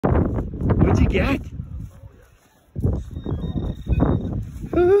What'd you get?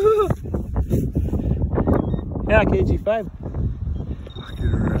 Yeah, KG5.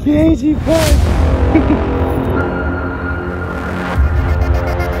 KG5.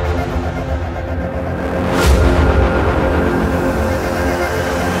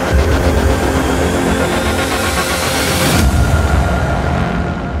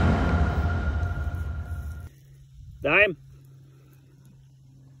 Dime.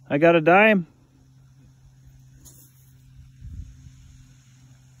 I got a dime.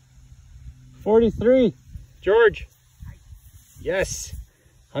 $43. George. Yes.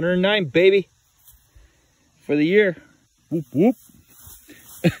 109, baby. For the year. Whoop, whoop.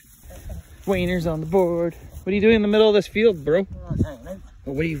 Wayner's on the board. What are you doing in the middle of this field, bro?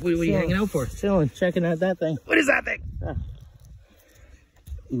 What are you hanging out for? Chilling, checking out that thing. What is that thing?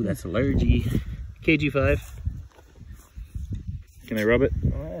 Ooh, that's a largy. KG5. Can I rub it?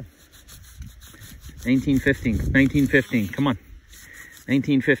 Go ahead. 1915. 1915. Come on.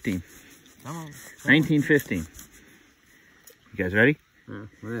 1915. Come on. 1915. You guys ready?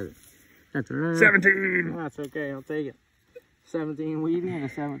 What is it? That's right. 17. Oh, that's okay. I'll take it. 17 weedy and a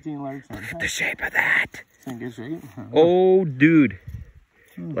 17 large. Look at the shape of that. In good shape. Oh, dude.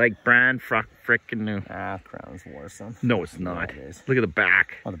 Like brand frickin' new. Crown's worse than. No, it's not. Yeah, it is. Look at the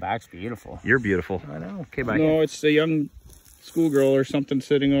back. Oh, the back's beautiful. You're beautiful. I know. Okay, bye. No, it's a young schoolgirl or something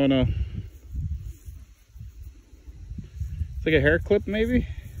sitting on a. It's like a hair clip, maybe.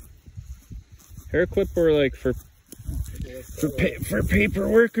 Hair clip, or like for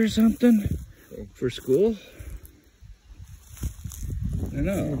paperwork or something. For school. I don't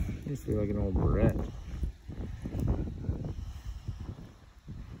know. Used to be like an old barrette.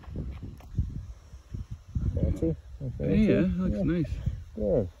 Yeah, looks nice.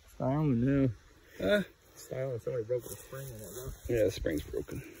 Good. Style and new. Style and somebody broke the spring in it, though. Yeah, the spring's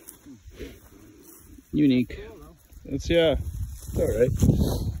broken. Unique. It's, yeah, it's all right.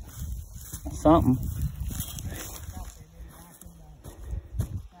 Something.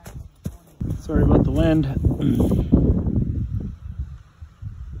 Sorry about the wind.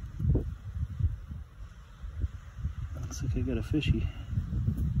 Looks like I got a fishy.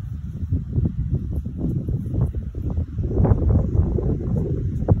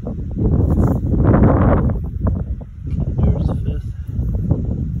 There's the fifth.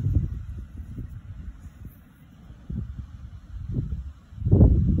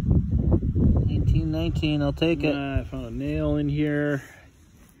 $18.19, I'll take it. I found a nail in here.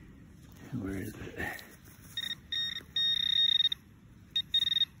 Where is it?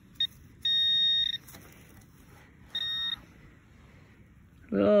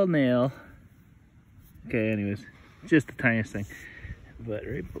 Little nail. Okay, anyways, just the tiniest thing, but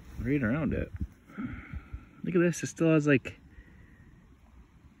right around it. Look at this, it still has like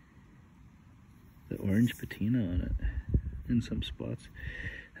the orange patina on it in some spots.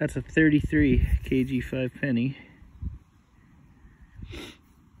 That's a 33 KG5 penny.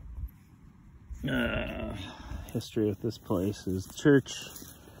 History of this place is the church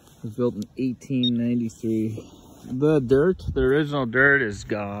was built in 1893. The original dirt is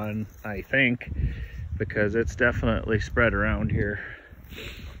gone, I think, because it's definitely spread around here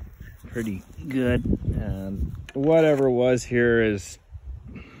pretty good, and whatever was here is,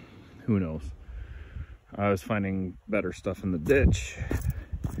 who knows. I was finding better stuff in the ditch,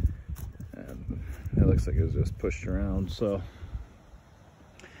 and it looks like it was just pushed around. So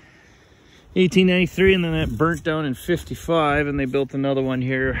 1893, and then it burnt down in 55, and they built another one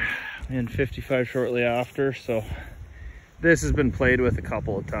here in 55 shortly after. So this has been played with a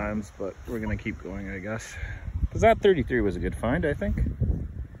couple of times, but we're gonna keep going, I guess, because that 33 was a good find, I think.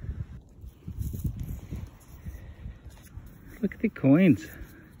 Look at the coins.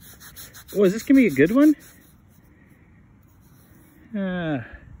 Oh, is this gonna be a good one?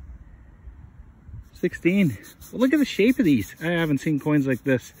 16. Well, look at the shape of these. I haven't seen coins like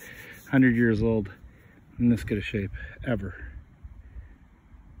this 100 years old in this good a shape ever.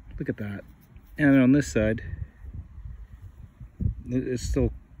 Look at that. And on this side, it's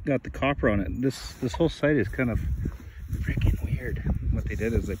still got the copper on it. This whole site is kind of freaking weird. What they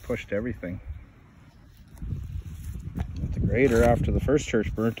did is they pushed everything with the grader after the first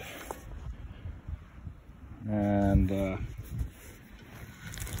church burnt, and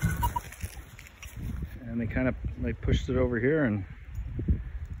they kind of like pushed it over here, and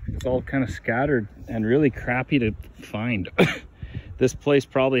it's all kind of scattered and really crappy to find. This place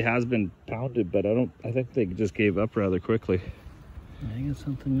probably has been pounded, but I think they just gave up rather quickly. I got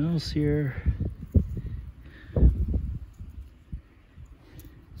something else here.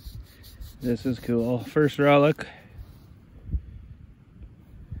 This is cool. First relic.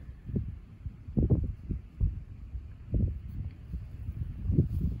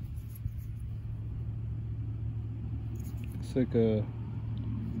 Looks like a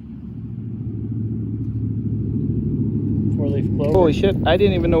 4-leaf clover. Holy shit, I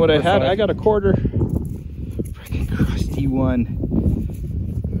didn't even know what I had. I got a quarter. Freaking crusty one.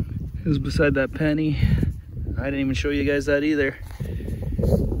 It was beside that penny. I didn't even show you guys that either.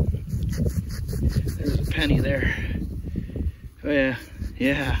 There's a penny there. Oh yeah,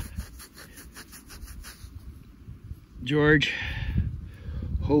 yeah. George,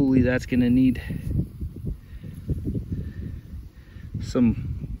 holy, that's gonna need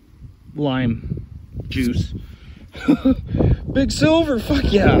some lime juice. Big silver, fuck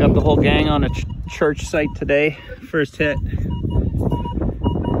yeah. Got the whole gang on a church site today. First hit.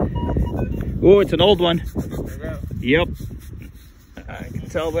 Oh, it's an old one. Yep. I can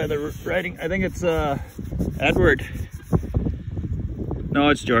tell by the writing. I think it's Edward. No,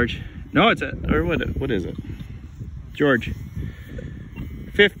 it's George. No, it's or what is it? George.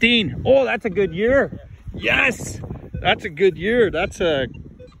 15. Oh, that's a good year. Yes, that's a good year. That's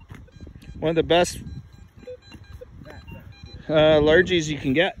one of the best largies you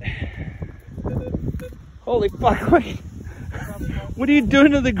can get. Holy fuck! What are you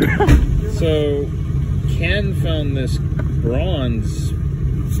doing to the ground? So Ken found this bronze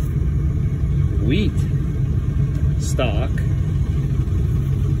wheat stalk.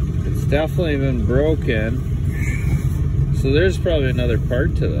 It's definitely been broken. So there's probably another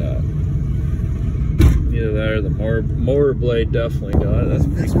part to that. Either that or the mower blade definitely got it. That's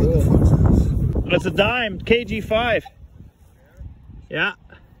pretty cool. That's a dime, KG5. Yeah.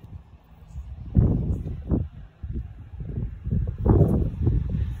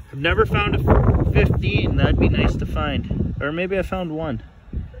 I've never found a 15. That'd be nice to find. Or maybe I found one.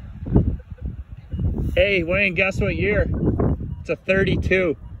 Hey, Wayne, guess what year? It's a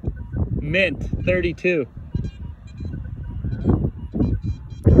 32. Mint 32.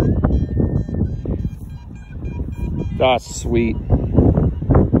 That's sweet.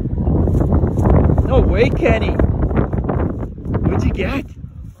 No way, Kenny. What'd you get?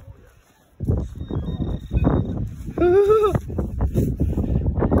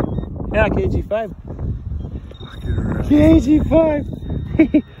 Yeah, KG5. KG5.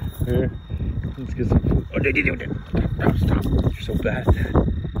 Here, let's get some food. Oh, no, stop. You're so bad.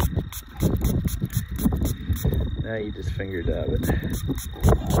 Now you just finger dab it. 16.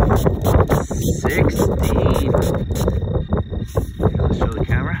 Let's show the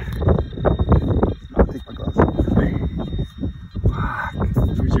camera. I'll take my glasses off. Fuck.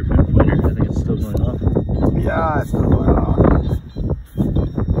 Where's your pinpointer? I think it's still going off. Yeah, it's still going off.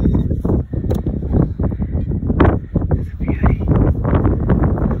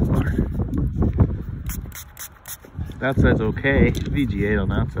 That side's okay. VG8 on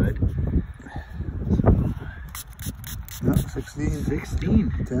that side. No, 16.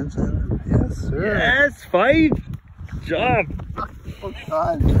 16. 10 center. Yes, sir. Yes, 5. Good job. Oh,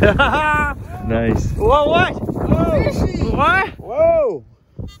 God. Nice. Whoa, what? Whoa. What? Whoa.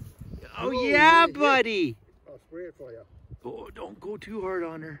 Oh, yeah, buddy. I'll spray it for you. Oh, don't go too hard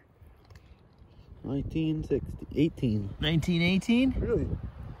on her. 1918. 1918? Really?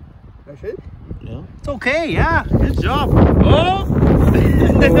 That's it? Yeah. It's okay, yeah. Good job. Oh!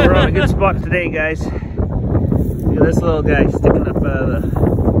 We're on a good spot today, guys. Look at this little guy sticking up out of the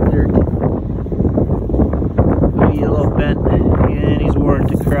dirt. Oh, he's a little bent. And he's worn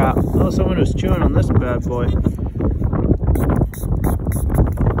to crap. Oh, someone was chewing on this bad boy.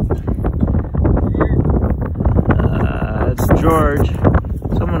 That's George.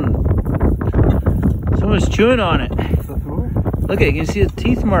 Someone's chewing on it. Look at it, you can see the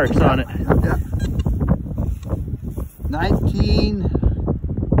teeth marks on it. Yeah. 19.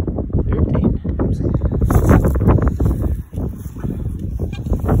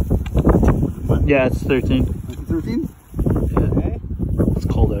 13. Yeah, it's 13. 13? Yeah. It's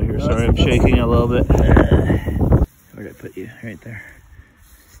cold out here, sorry, I'm shaking a little bit. Where'd I put you? Right there.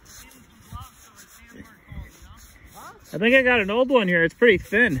 I think I got an old one here, it's pretty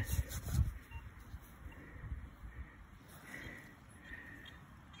thin.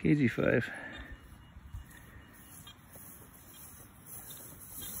 KG5.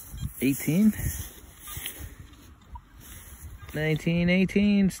 18.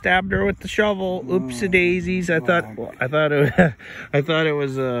 1918. Stabbed her with the shovel. Oopsie daisies. I thought it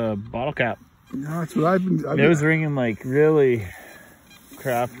was a bottle cap. No, that's what I've been. It was ringing like really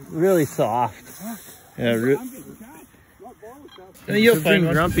really soft. Yeah. You'll find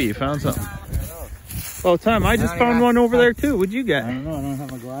one. Grumpy. You found something. Oh, Tom, I just found one over there too. What'd you get? I don't know. I don't have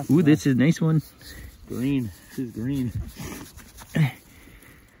my glasses. Ooh, this is a nice one. Green. This is green.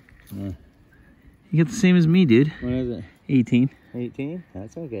 You get the same as me, dude. What is it? 18. 18?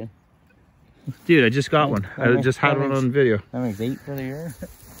 That's okay. Dude, I just got one. I just had one on video. That makes 8 for the year.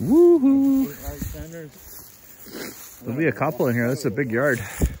 Woohoo! 8 large tenders. There'll be a couple in here. This is a big yard.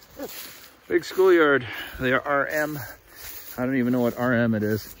 Big schoolyard. They are RM. I don't even know what RM it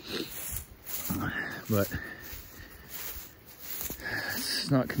is. But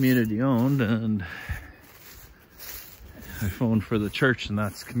it's not community owned, and I phoned for the church and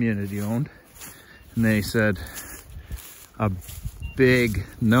that's community owned. And they said a big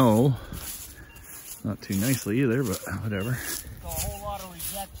no. Not too nicely either, but whatever. A whole lot of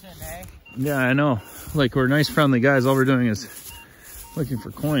rejection, eh? Yeah, I know. Like, we're nice, friendly guys. All we're doing is looking for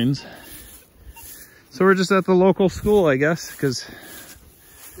coins. So we're just at the local school, I guess, because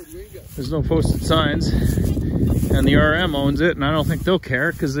there's no posted signs. And the RM owns it, and I don't think they'll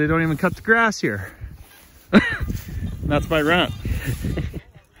care because they don't even cut the grass here. That's my rant.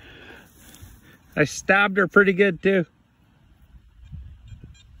 I stabbed her pretty good, too.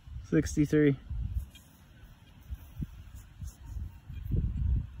 63.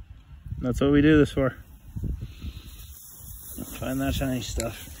 That's what we do this for. Find that shiny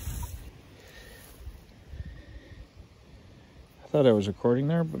stuff. I thought I was recording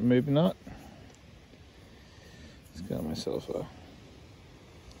there, but maybe not. Just got myself a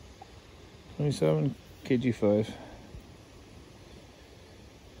 27 KG5.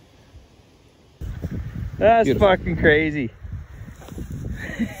 That's beautiful. Fucking crazy.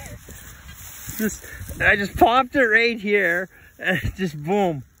 I just popped it right here and just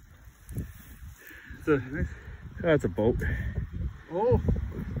boom. That's a boat. Oh,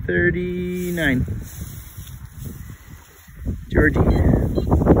 39. Georgie. I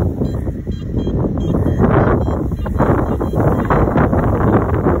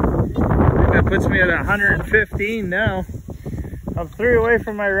think that puts me at 115 now. I'm 3 away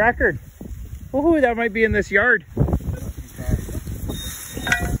from my record. Oh, that might be in this yard.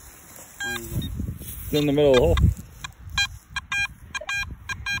 It's in the middle of the hole.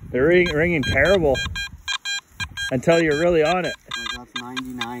 They're ringing terrible until you're really on it. that's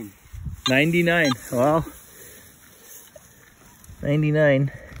 99. 99. Well,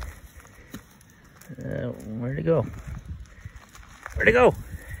 99. Where'd it go? Where'd it go?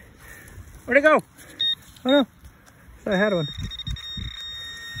 Where'd it go? Oh no, I had one.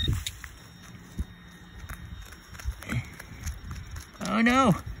 Oh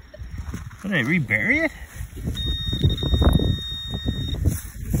no. Did I rebury it?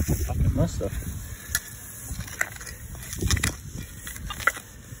 Fucking must have.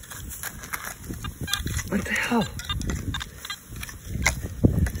 What the hell?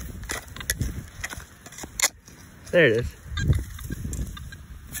 There it is.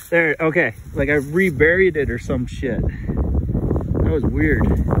 There, okay. Like I reburied it or some shit. That was weird.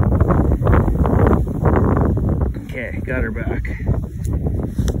 Okay, got her back.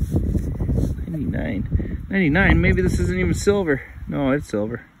 99. 99, maybe this isn't even silver. No, it's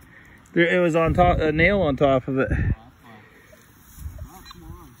silver. There, it was on top, a nail on top of it.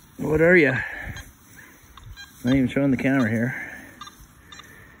 What are you? Not even showing the camera here.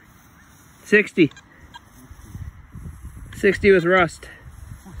 60. 60 with rust.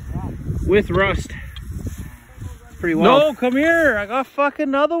 With rust. Pretty well. No, come here. I got fucking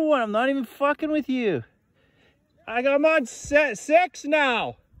another one. I'm not even fucking with you. I'm on set 6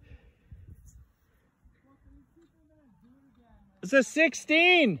 now. It's a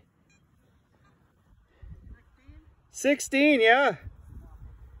 16. 16, yeah.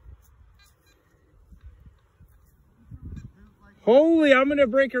 Holy, I'm gonna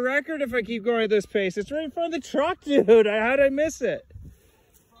break a record if I keep going at this pace. It's right in front of the truck, dude. How'd I miss it?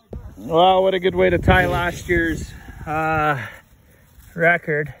 Well, what a good way to tie last year's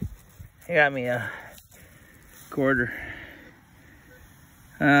record. He got me a quarter.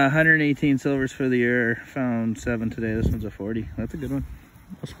 118 silvers for the year. Found 7 today. This one's a 40. That's a good one.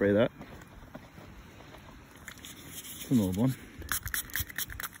 I'll spray that. It's an old one.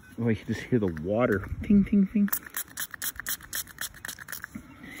 Oh, you can just hear the water. Ting, ting, ting.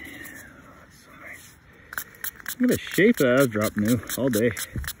 So nice. Look at the shape of that. I've dropped new all day.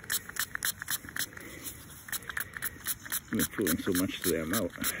 I've been pulling so much today, I'm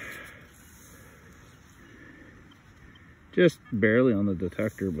out. Just barely on the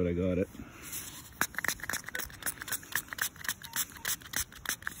detector, but I got it.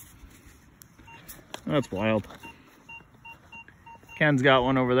 That's wild. Ken's got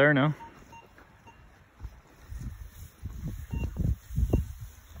one over there now.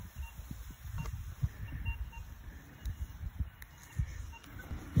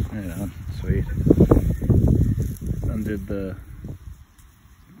 Right on, sweet. Undid the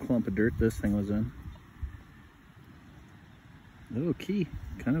clump of dirt this thing was in. Little key,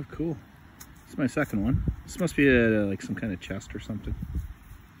 kind of cool. This is my second one. This must be a, like some kind of chest or something.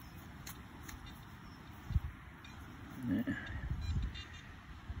 Yeah.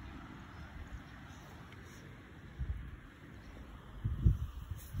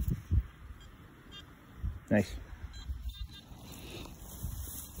 Nice.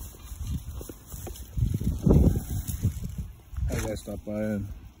 I guy stopped by and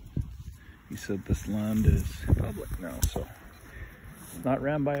he said this land is public now, so it's not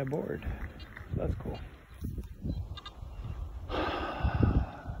ran by a board. So that's cool.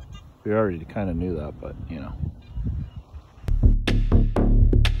 We already kind of knew that, but you know.